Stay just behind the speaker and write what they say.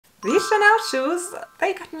These Chanel shoes,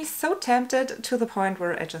 they got me so tempted to the point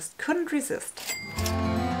where I just couldn't resist.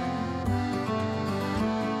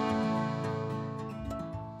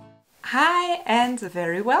 Hi and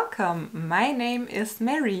very welcome! My name is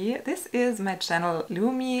Mary, this is my channel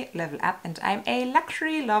Lumi Level Up and I'm a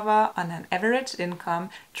luxury lover on an average income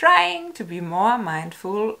trying to be more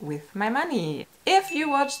mindful with my money. If you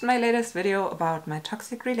watched my latest video about my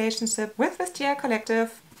toxic relationship with Vestiaire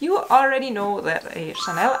Collective, you already know that a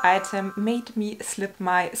Chanel item made me slip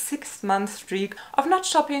my 6-month streak of not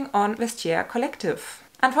shopping on Vestiaire Collective.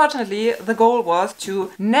 Unfortunately, the goal was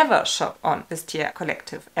to never shop on Vestiaire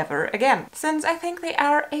Collective ever again, since I think they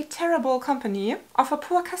are a terrible company, offer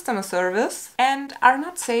poor customer service, and are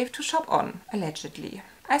not safe to shop on, allegedly.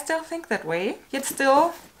 I still think that way, yet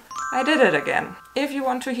still, I did it again. If you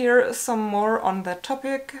want to hear some more on that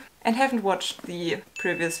topic and haven't watched the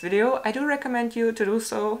previous video, I do recommend you to do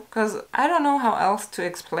so, because I don't know how else to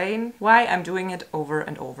explain why I'm doing it over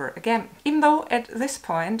and over again. Even though at this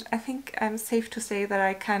point I think I'm safe to say that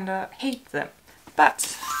I kinda hate them.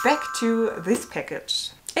 But back to this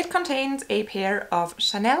package. It contains a pair of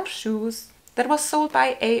Chanel shoes that was sold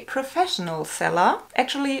by a professional seller,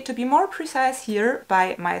 actually to be more precise here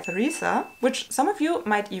by my Theresa, which some of you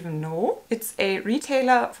might even know. It's a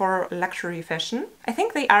retailer for luxury fashion. I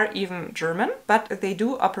think they are even German, but they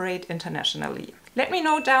do operate internationally. Let me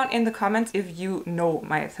know down in the comments if you know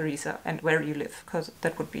my Theresa and where you live, because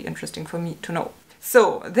that would be interesting for me to know.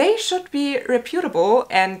 So, they should be reputable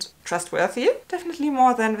and trustworthy, definitely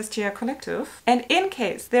more than Vestiaire Collective. And in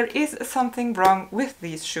case there is something wrong with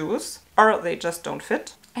these shoes, or they just don't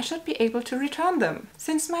fit, I should be able to return them,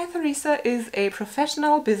 since my Theresa is a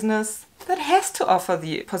professional business that has to offer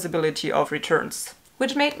the possibility of returns.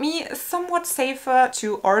 Which made me somewhat safer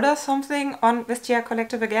to order something on Vestiaire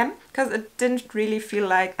Collective again, because it didn't really feel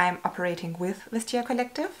like I'm operating with Vestiaire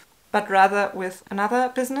Collective, but rather with another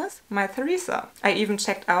business, my Theresa. I even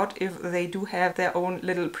checked out if they do have their own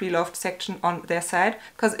little preloved section on their site,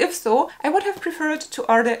 because if so, I would have preferred to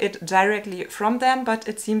order it directly from them, but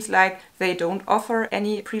it seems like they don't offer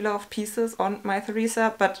any preloved pieces on my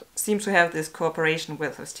Theresa, but seem to have this cooperation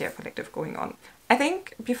with Vestiaire Collective going on. I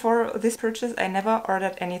think before this purchase I never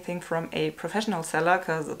ordered anything from a professional seller,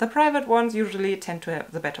 because the private ones usually tend to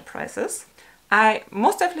have the better prices. I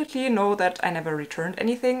most definitely know that I never returned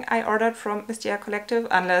anything I ordered from Vestiaire Collective,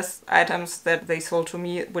 unless items that they sold to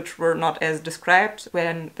me which were not as described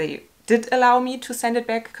when they did allow me to send it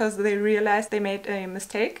back because they realized they made a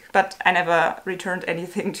mistake. But I never returned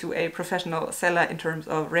anything to a professional seller in terms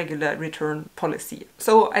of regular return policy.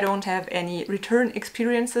 So I don't have any return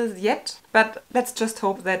experiences yet, but let's just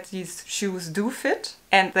hope that these shoes do fit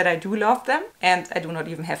and that I do love them and I do not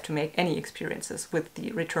even have to make any experiences with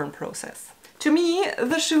the return process. To me,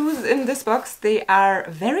 the shoes in this box, they are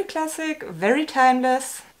very classic, very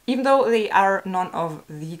timeless, even though they are none of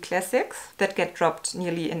the classics that get dropped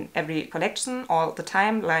nearly in every collection all the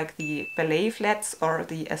time, like the ballet flats or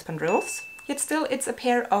the espadrilles. Yet still, it's a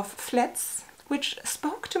pair of flats, which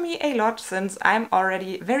spoke to me a lot since I'm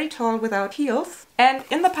already very tall without heels. And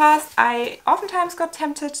in the past, I oftentimes got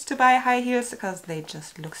tempted to buy high heels because they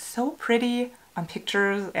just look so pretty on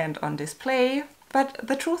pictures and on display. But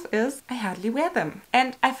the truth is, I hardly wear them.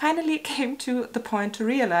 And I finally came to the point to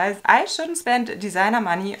realize I shouldn't spend designer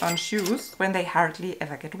money on shoes when they hardly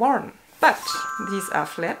ever get worn. But these are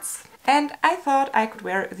flats. And I thought I could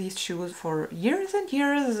wear these shoes for years and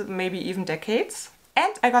years, maybe even decades.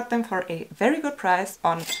 And I got them for a very good price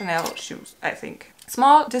on Chanel shoes, I think.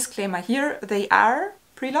 Small disclaimer here, they are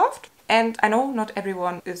preloved. And I know not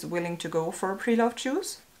everyone is willing to go for preloved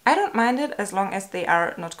shoes. I don't mind it as long as they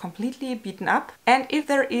are not completely beaten up, and if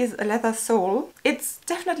there is a leather sole, it's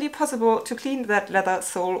definitely possible to clean that leather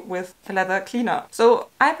sole with a leather cleaner. So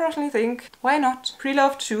I personally think, why not?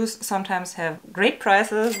 Preloved shoes sometimes have great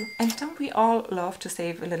prices, and don't we all love to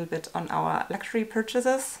save a little bit on our luxury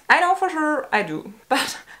purchases? I know for sure I do,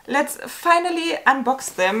 but let's finally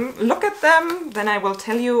unbox them, look at them, then I will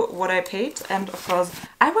tell you what I paid, and of course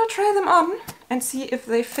I will try them on and see if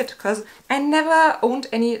they fit, because I never owned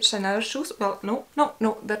any Chanel shoes. Well,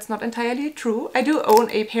 no, that's not entirely true. I do own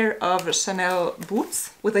a pair of Chanel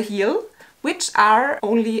boots with a heel, which are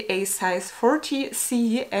only a size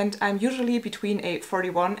 40C, and I'm usually between a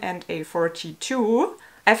 41 and a 42.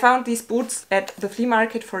 I found these boots at the flea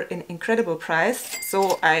market for an incredible price,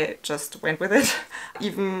 so I just went with it,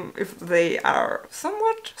 even if they are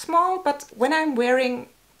somewhat small, but when I'm wearing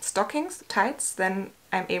stockings, tights, then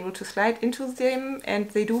I'm able to slide into them, and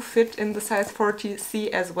they do fit in the size 40C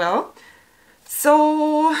as well.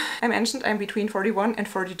 So I mentioned I'm between 41 and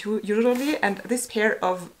 42 usually, and this pair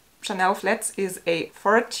of Chanel flats is a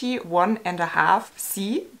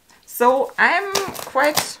 41.5C. So I'm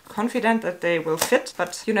quite confident that they will fit,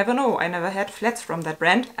 but you never know. I never had flats from that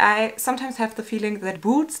brand. I sometimes have the feeling that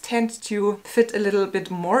boots tend to fit a little bit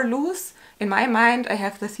more loose. In my mind, I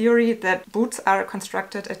have the theory that boots are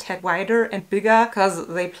constructed a tad wider and bigger because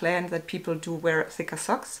they plan that people do wear thicker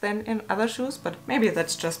socks than in other shoes, but maybe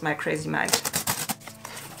that's just my crazy mind.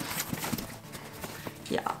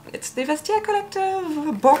 Yeah, it's the Vestiaire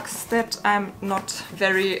Collective box that I'm not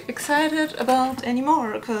very excited about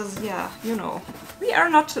anymore, because, yeah, you know, we are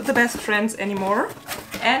not the best friends anymore.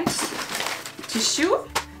 And tissue,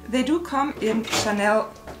 they do come in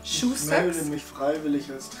Chanel shoe sets. Ich melde mich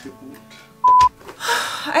freiwillig als Tribut.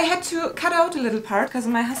 I had to cut out a little part because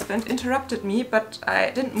my husband interrupted me, but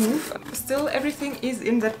I didn't move. Still, everything is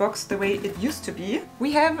in that box the way it used to be.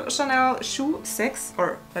 We have Chanel shoe sacks,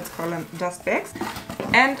 or let's call them dust bags.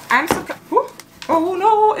 And I'm surprised. Oh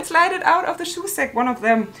no, it slided out of the shoe sack, one of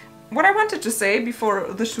them. What I wanted to say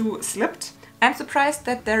before the shoe slipped, I'm surprised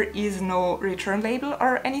that there is no return label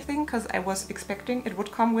or anything, because I was expecting it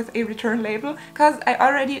would come with a return label, because I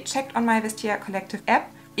already checked on my Vestiaire Collective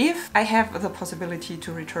app if I have the possibility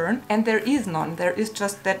to return, and there is none. There is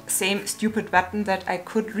just that same stupid button that I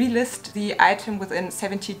could relist the item within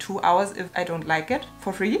 72 hours if I don't like it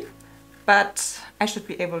for free. But I should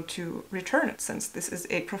be able to return it since this is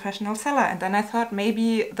a professional seller. And then I thought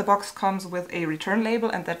maybe the box comes with a return label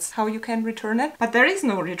and that's how you can return it. But there is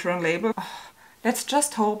no return label. Let's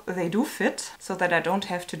just hope they do fit so that I don't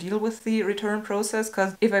have to deal with the return process,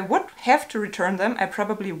 because if I would have to return them, I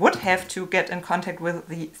probably would have to get in contact with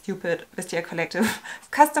the stupid Vestiaire Collective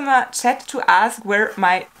customer chat to ask where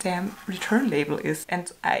my damn return label is,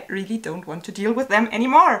 and I really don't want to deal with them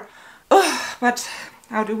anymore. Ugh, but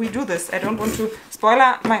how do we do this? I don't want to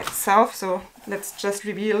spoiler myself, so let's just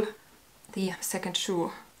reveal the second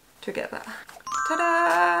shoe together.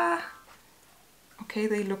 Ta-da! Okay,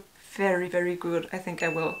 they look very, very good. I think I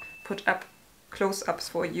will put up close-ups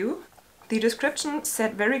for you. The description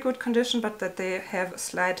said very good condition, but that they have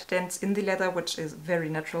slight dents in the leather, which is very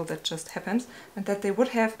natural, that just happens, and that they would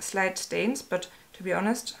have slight stains, but to be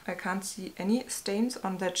honest, I can't see any stains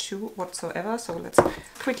on that shoe whatsoever, so let's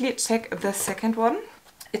quickly check the second one.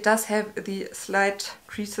 It does have the slight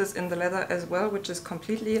creases in the leather as well, which is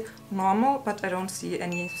completely normal, but I don't see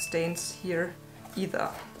any stains here either.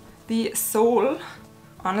 The sole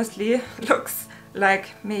honestly looks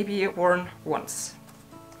like maybe worn once.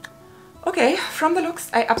 Okay, from the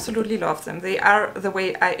looks I absolutely love them. They are the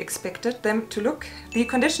way I expected them to look. The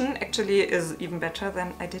condition actually is even better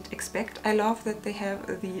than I did expect. I love that they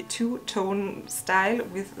have the two-tone style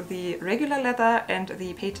with the regular leather and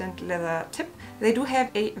the patent leather tip. They do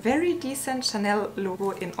have a very decent Chanel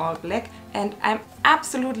logo in all black, and I'm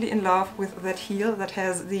absolutely in love with that heel that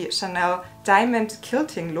has the Chanel diamond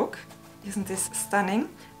quilting look. Isn't this stunning?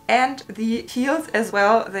 And the heels as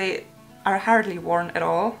well, they are hardly worn at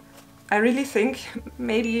all. I really think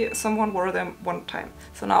maybe someone wore them one time.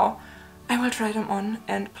 So now I will try them on,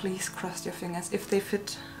 and please cross your fingers. If they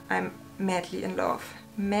fit, I'm madly in love.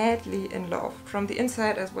 Madly in love. From the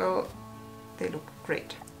inside as well, they look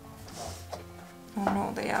great. Oh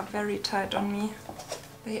no, they are very tight on me.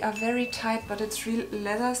 They are very tight, but it's real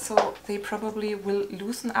leather, so they probably will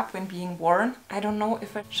loosen up when being worn. I don't know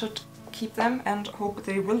if I should keep them and hope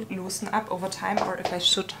they will loosen up over time, or if I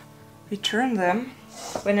should return them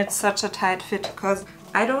when it's such a tight fit, because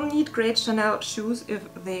I don't need great Chanel shoes if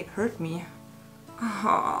they hurt me.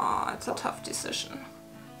 Oh, it's a tough decision.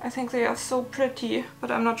 I think they are so pretty,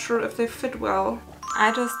 but I'm not sure if they fit well.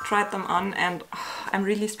 I just tried them on and I'm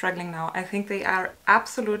really struggling now. I think they are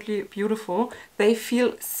absolutely beautiful. They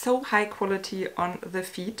feel so high quality on the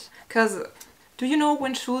feet, because do you know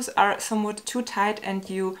when shoes are somewhat too tight and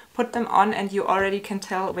you put them on and you already can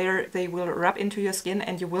tell where they will rub into your skin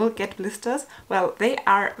and you will get blisters? Well, they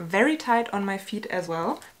are very tight on my feet as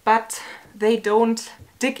well, but they don't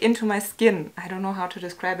dig into my skin. I don't know how to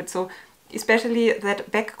describe it. So especially that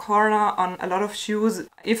back corner on a lot of shoes,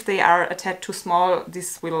 if they are a tad too small,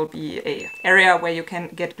 this will be an area where you can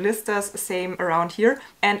get blisters, same around here.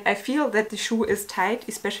 And I feel that the shoe is tight,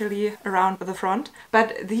 especially around the front,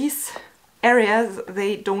 but these areas,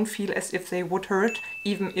 they don't feel as if they would hurt,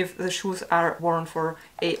 even if the shoes are worn for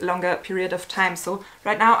a longer period of time. So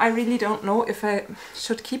right now I really don't know if I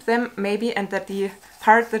should keep them maybe, and that the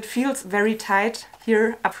part that feels very tight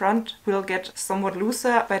here up front will get somewhat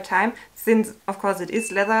looser by time, since of course it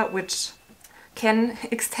is leather, which can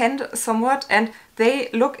extend somewhat, and they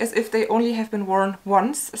look as if they only have been worn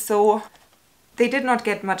once, so they did not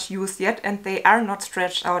get much use yet, and they are not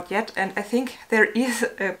stretched out yet, and I think there is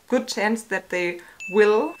a good chance that they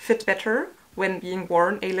will fit better when being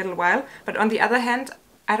worn a little while. But on the other hand,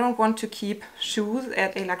 I don't want to keep shoes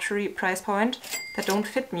at a luxury price point that don't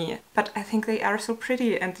fit me. But I think they are so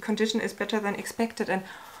pretty and the condition is better than expected, and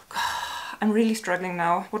I'm really struggling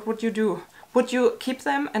now. What would you do? Would you keep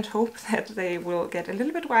them and hope that they will get a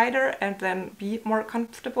little bit wider and then be more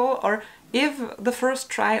comfortable? Or if the first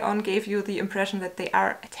try on gave you the impression that they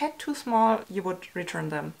are a tad too small, you would return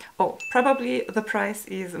them? Oh, probably the price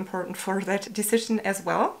is important for that decision as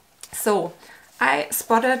well. So I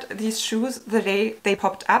spotted these shoes the day they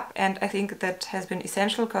popped up, and I think that has been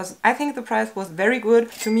essential because I think the price was very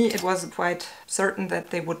good. To me, it was quite certain that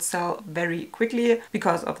they would sell very quickly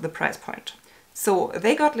because of the price point. So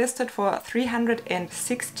they got listed for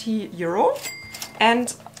 360 euro,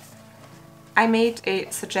 and I made a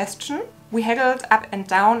suggestion. We haggled up and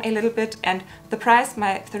down a little bit, and the price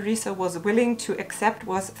my Theresa was willing to accept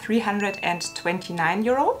was 329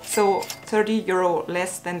 euro, so 30 euro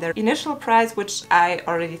less than their initial price, which I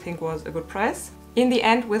already think was a good price. In the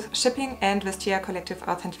end, with shipping and Vestiaire Collective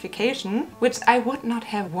authentication, which I would not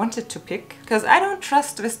have wanted to pick, because I don't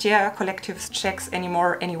trust Vestiaire Collective's checks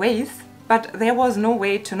anymore anyways, but there was no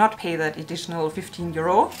way to not pay that additional 15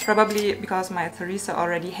 euro, probably because my Theresa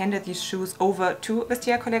already handed these shoes over to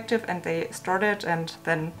Vestiaire Collective and they stored it and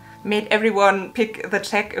then made everyone pick the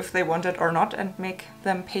check if they wanted or not and make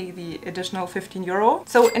them pay the additional 15 euro.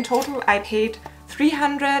 So in total I paid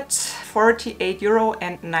 348 euro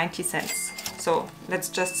and 90 cents. So let's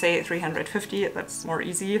just say 350, that's more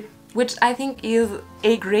easy. Which I think is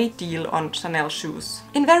a great deal on Chanel shoes.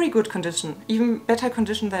 In very good condition, even better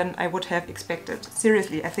condition than I would have expected.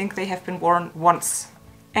 Seriously, I think they have been worn once.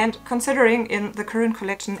 And considering in the current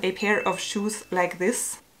collection a pair of shoes like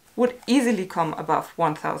this would easily come above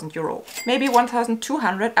 1,000 euro. Maybe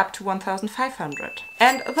 1,200 up to 1,500.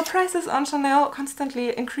 And the prices on Chanel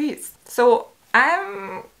constantly increase. So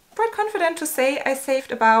I'm quite confident to say I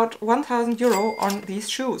saved about 1,000 euro on these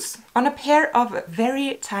shoes. On a pair of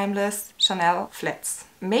very timeless Chanel flats.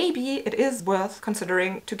 Maybe it is worth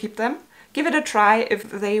considering to keep them. Give it a try if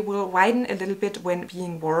they will widen a little bit when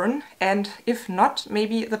being worn, and if not,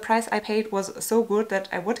 maybe the price I paid was so good that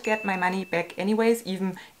I would get my money back anyways,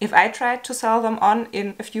 even if I tried to sell them on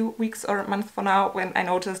in a few weeks or months from now when I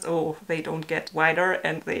noticed, oh, they don't get wider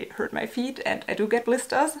and they hurt my feet and I do get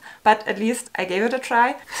blisters, but at least I gave it a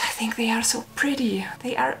try. I think they are so pretty.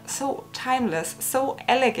 They are so timeless, so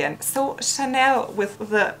elegant, so Chanel with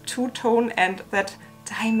the two-tone and that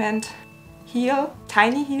diamond heel,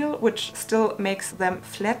 tiny heel, which still makes them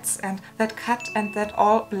flats, and that cut and that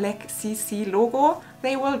all black CC logo.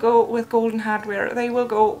 They will go with golden hardware, they will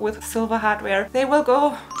go with silver hardware, they will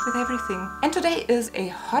go with everything. And today is a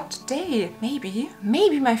hot day.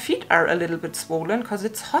 Maybe my feet are a little bit swollen because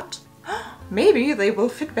it's hot. Maybe they will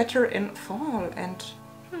fit better in fall, and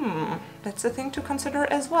that's a thing to consider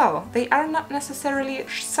as well. They are not necessarily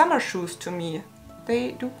summer shoes to me.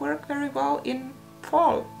 They do work very well in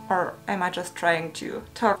fall. Or am I just trying to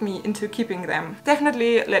talk me into keeping them?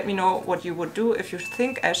 Definitely let me know what you would do if you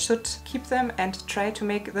think I should keep them and try to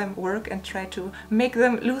make them work and try to make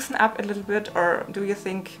them loosen up a little bit, or do you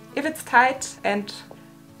think if it's tight and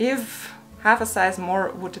if half a size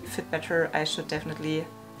more would fit better, I should definitely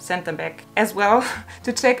send them back as well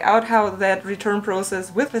to check out how that return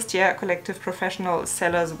process with Vestiaire Collective professional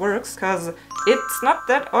sellers works, because it's not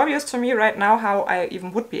that obvious to me right now how I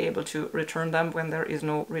even would be able to return them when there is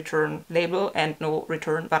no return label and no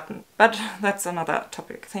return button. But that's another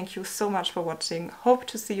topic. Thank you so much for watching. Hope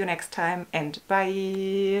to see you next time, and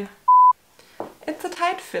bye! It's a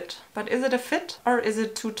tight fit, but is it a fit or is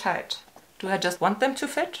it too tight? Do I just want them to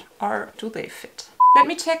fit or do they fit? Let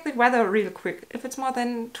me check the weather real quick. If it's more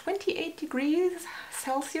than 28 degrees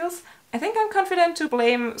Celsius, I think I'm confident to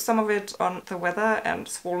blame some of it on the weather and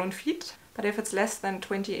swollen feet. But if it's less than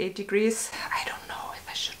 28 degrees, I don't know if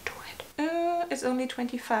I should do it. It's only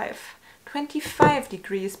 25. 25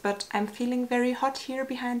 degrees, but I'm feeling very hot here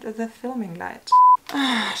behind the filming light.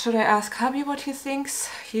 Should I ask hubby what he thinks?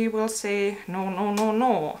 He will say no, no, no,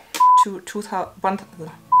 no. To 2000.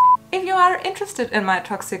 If you are interested in my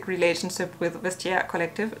toxic relationship with Vestiaire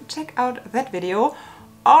Collective, check out that video,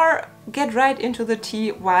 or get right into the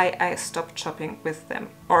tea why I stopped shopping with them,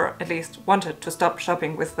 or at least wanted to stop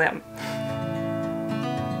shopping with them.